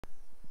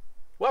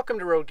Welcome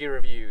to Road Gear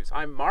Reviews.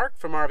 I'm Mark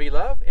from RV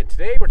Love, and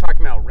today we're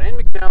talking about Rand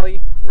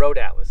McNally Road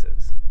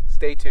Atlases.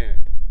 Stay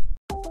tuned.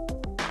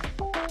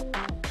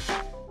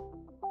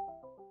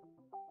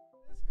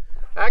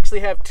 I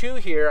actually have two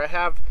here. I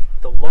have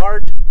the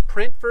large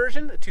print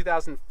version, a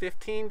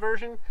 2015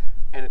 version,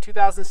 and a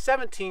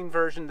 2017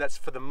 version that's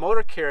for the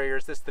motor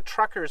carriers. This is the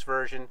truckers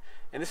version,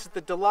 and this is the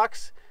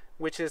Deluxe,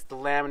 which is the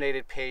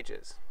laminated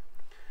pages.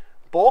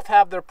 Both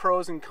have their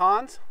pros and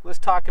cons. Let's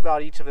talk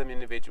about each of them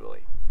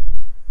individually.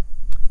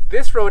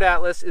 This Road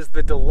Atlas is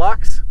the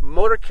Deluxe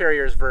motor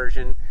carriers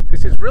version.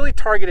 This is really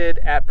targeted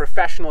at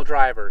professional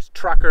drivers,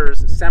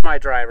 truckers,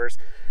 semi-drivers,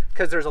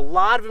 because there's a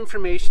lot of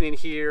information in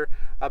here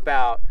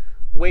about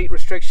weight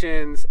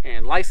restrictions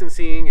and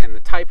licensing and the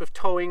type of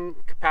towing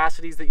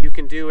capacities that you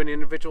can do in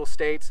individual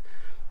states.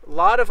 A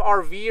lot of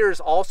RVers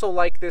also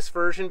like this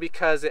version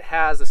because it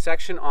has a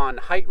section on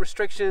height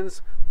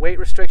restrictions, weight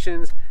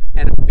restrictions,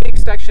 and a big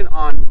section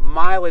on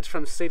mileage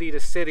from city to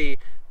city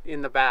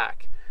in the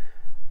back.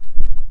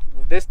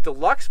 This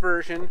Deluxe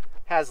version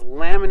has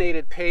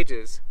laminated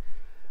pages,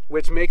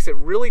 which makes it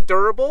really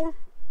durable,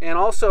 and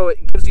also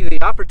it gives you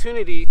the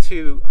opportunity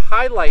to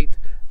highlight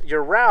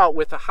your route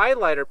with a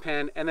highlighter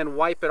pen and then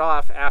wipe it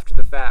off after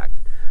the fact.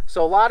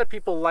 So a lot of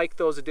people like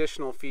those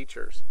additional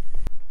features.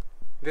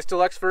 This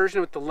Deluxe version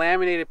with the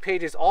laminated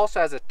pages also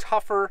has a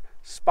tougher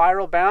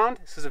spiral bound.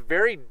 This is a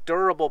very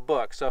durable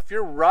book. So if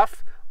you're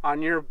rough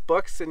on your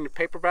books and your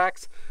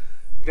paperbacks,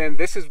 then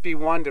this would be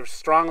one to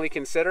strongly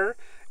consider.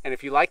 And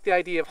if you like the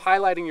idea of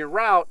highlighting your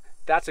route,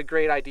 that's a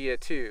great idea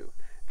too.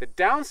 The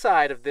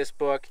downside of this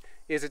book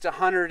is it's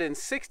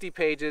 160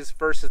 pages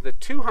versus the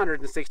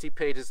 260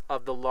 pages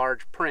of the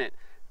large print.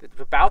 It's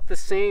about the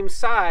same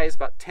size,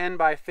 about 10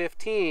 by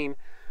 15,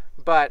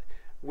 but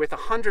with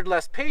 100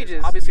 less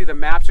pages, obviously the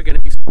maps are going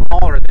to be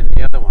smaller than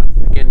the other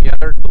one. Again,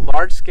 the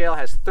large scale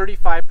has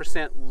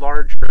 35%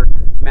 larger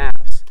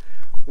maps.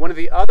 One of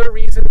the other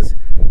reasons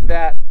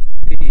that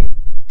the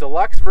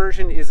Deluxe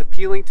version is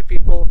appealing to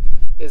people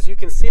is you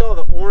can see all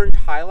the orange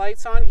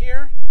highlights on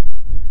here.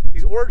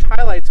 These orange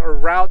highlights are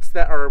routes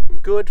that are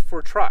good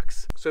for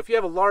trucks. So if you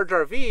have a large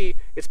RV,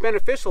 it's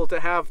beneficial to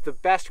have the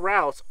best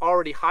routes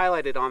already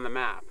highlighted on the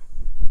map.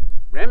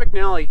 Rand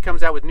McNally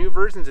comes out with new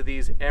versions of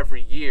these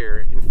every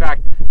year. In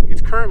fact,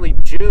 it's currently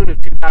June of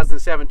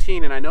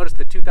 2017, and I noticed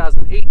the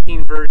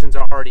 2018 versions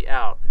are already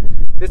out.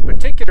 This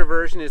particular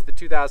version is the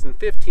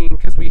 2015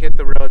 because we hit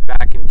the road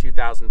back in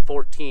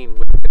 2014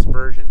 with this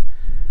version.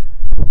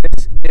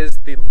 This is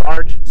the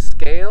large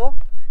scale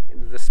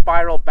and the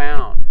spiral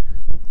bound.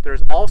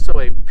 There's also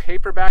a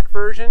paperback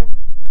version,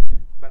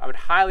 but I would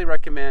highly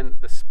recommend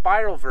the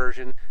spiral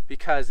version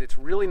because it's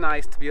really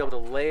nice to be able to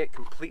lay it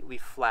completely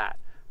flat.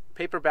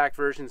 Paperback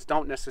versions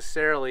don't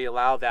necessarily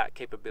allow that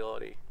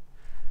capability.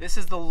 This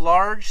is the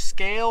large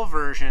scale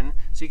version,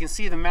 so you can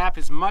see the map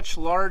is much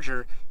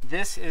larger.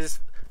 This is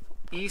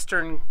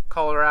eastern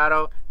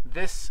Colorado,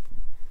 this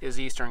is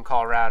eastern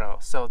Colorado.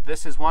 So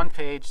this is one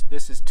page,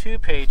 this is two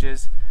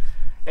pages,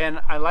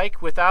 and I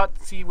like without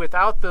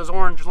those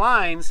orange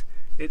lines,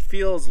 it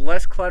feels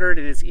less cluttered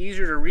and it's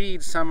easier to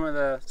read some of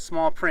the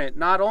small print,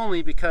 not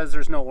only because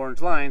there's no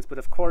orange lines, but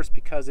of course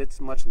because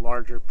it's much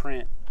larger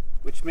print,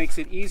 which makes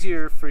it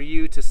easier for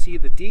you to see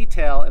the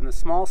detail in the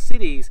small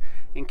cities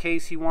in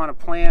case you want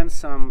to plan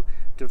some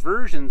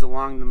diversions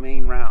along the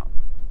main route.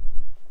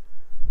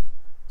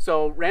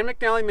 So Rand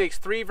McNally makes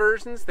three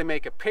versions. They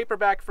make a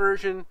paperback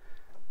version,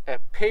 a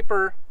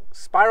paper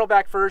spiral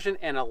back version,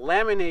 and a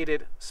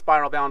laminated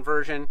spiral bound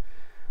version.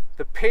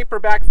 The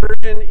paperback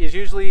version is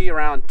usually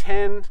around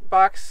 10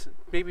 bucks,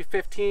 maybe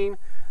 15.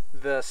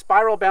 The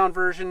spiral bound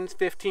version is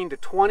 15 to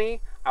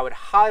 20. I would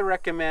highly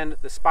recommend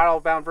the spiral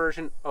bound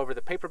version over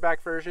the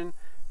paperback version.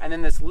 And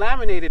then this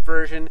laminated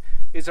version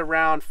is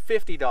around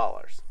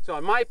 $50. So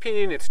in my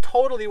opinion, it's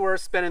totally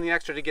worth spending the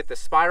extra to get the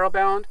spiral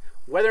bound.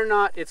 Whether or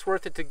not it's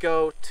worth it to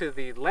go to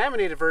the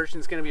laminated version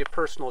is going to be a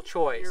personal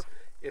choice.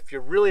 If you're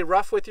really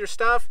rough with your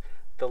stuff,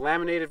 the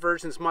laminated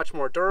version is much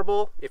more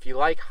durable. If you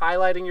like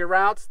highlighting your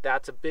routes,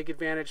 that's a big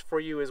advantage for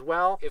you as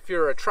well. If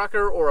you're a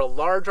trucker or a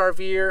large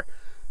RVer,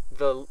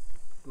 the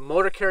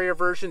motor carrier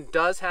version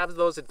does have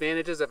those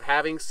advantages of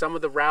having some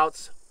of the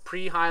routes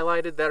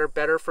pre-highlighted that are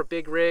better for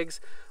big rigs.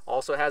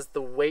 Also has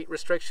the weight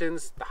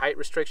restrictions, the height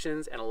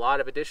restrictions, and a lot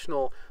of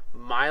additional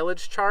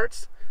mileage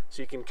charts,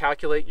 so you can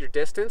calculate your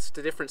distance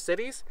to different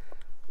cities.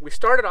 We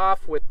started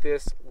off with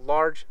this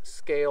large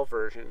scale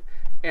version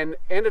and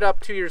ended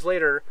up 2 years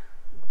later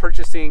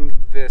purchasing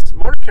this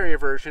motor carrier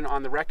version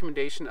on the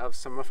recommendation of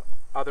some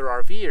other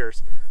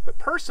RVers. But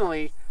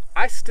personally,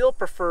 I still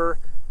prefer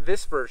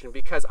this version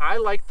because I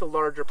like the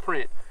larger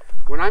print.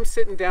 When I'm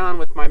sitting down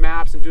with my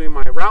maps and doing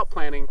my route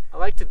planning, I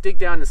like to dig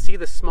down and see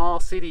the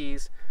small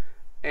cities,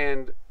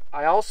 and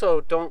I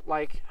also don't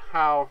like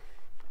how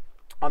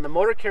on the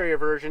motor carrier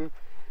version,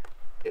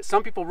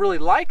 some people really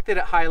like that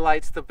it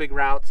highlights the big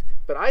routes,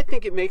 but I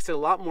think it makes it a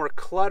lot more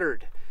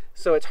cluttered.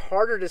 So it's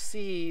harder to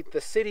see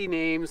the city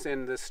names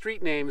and the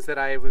street names that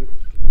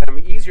I'm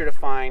easier to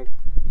find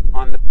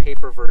on the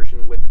paper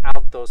version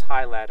without those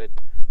highlighted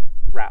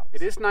routes.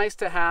 It is nice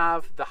to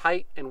have the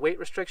height and weight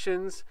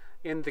restrictions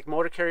in the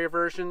motor carrier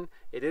version.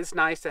 It is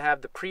nice to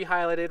have the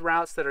pre-highlighted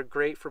routes that are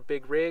great for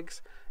big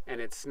rigs,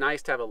 and it's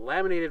nice to have a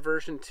laminated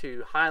version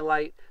to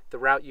highlight the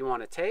route you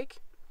want to take.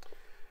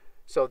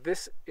 So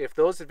if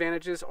those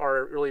advantages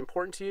are really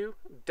important to you,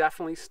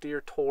 definitely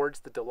steer towards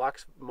the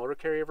Deluxe motor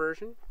carrier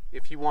version.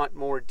 If you want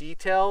more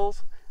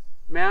details,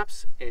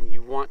 maps, and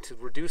you want to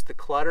reduce the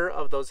clutter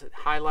of those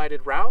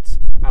highlighted routes,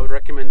 I would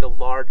recommend the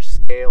large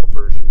scale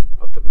version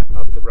of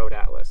the Road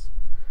Atlas.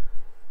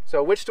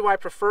 So which do I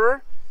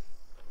prefer?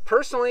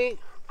 Personally,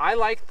 I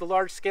like the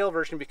large scale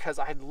version because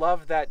I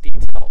love that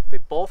detail. They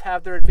both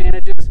have their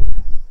advantages,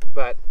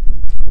 but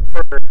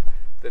for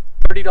the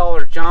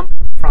 $30 jump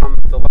from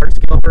the large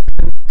scale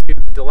version to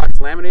the Deluxe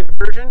laminated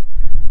version,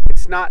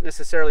 it's not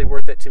necessarily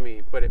worth it to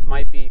me, but it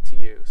might be to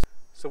you.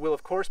 So we'll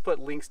of course put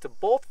links to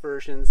both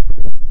versions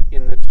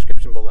in the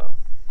description below.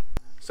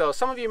 So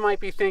some of you might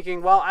be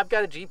thinking, well, I've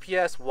got a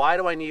GPS, why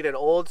do I need an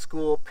old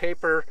school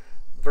paper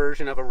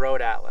version of a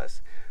Road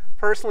Atlas?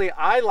 Personally,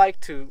 I like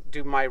to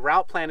do my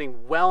route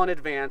planning well in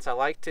advance. I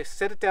like to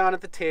sit it down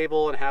at the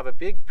table and have a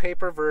big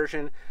paper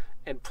version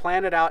and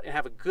plan it out and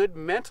have a good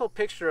mental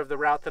picture of the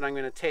route that I'm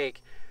going to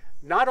take,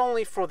 not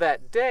only for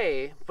that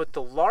day, but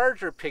the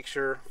larger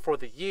picture for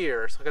the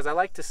year, because I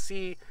like to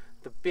see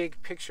the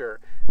big picture.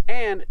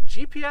 And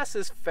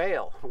GPSs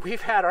fail.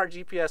 We've had our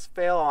GPS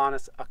fail on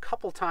us a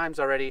couple times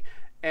already,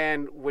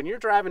 and when you're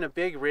driving a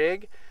big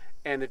rig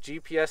and the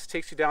GPS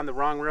takes you down the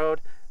wrong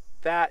road,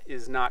 that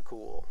is not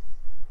cool.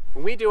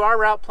 When we do our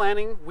route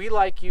planning, we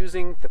like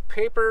using the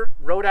paper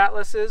road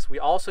atlases. We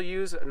also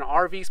use an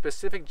RV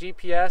specific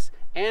GPS,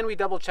 and we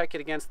double check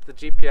it against the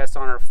GPS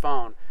on our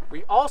phone.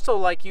 We also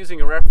like using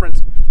a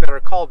reference that are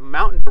called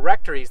mountain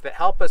directories that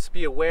help us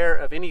be aware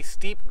of any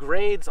steep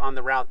grades on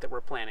the route that we're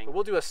planning. But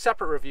we'll do a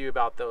separate review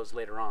about those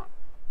later on.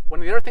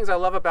 One of the other things I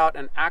love about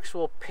an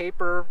actual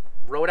paper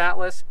road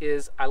atlas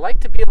is I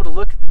like to be able to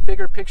look at the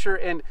bigger picture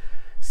and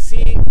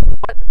see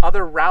what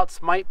other routes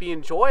might be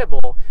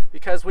enjoyable,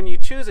 because when you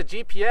choose a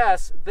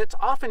GPS, that's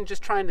often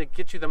just trying to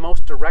get you the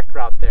most direct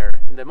route there,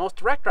 and the most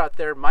direct route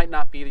there might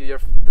not be the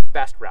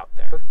best route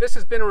there. So this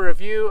has been a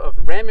review of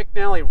the Rand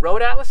McNally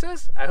Road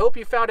Atlases. I hope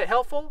you found it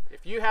helpful.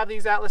 If you have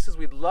these atlases,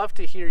 we'd love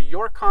to hear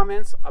your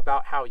comments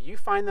about how you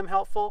find them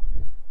helpful.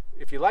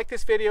 If you like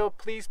this video,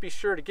 please be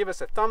sure to give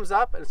us a thumbs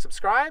up and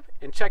subscribe,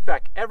 and check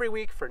back every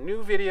week for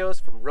new videos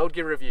from Road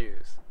Gear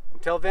Reviews.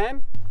 Until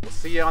then, we'll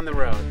see you on the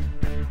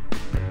road.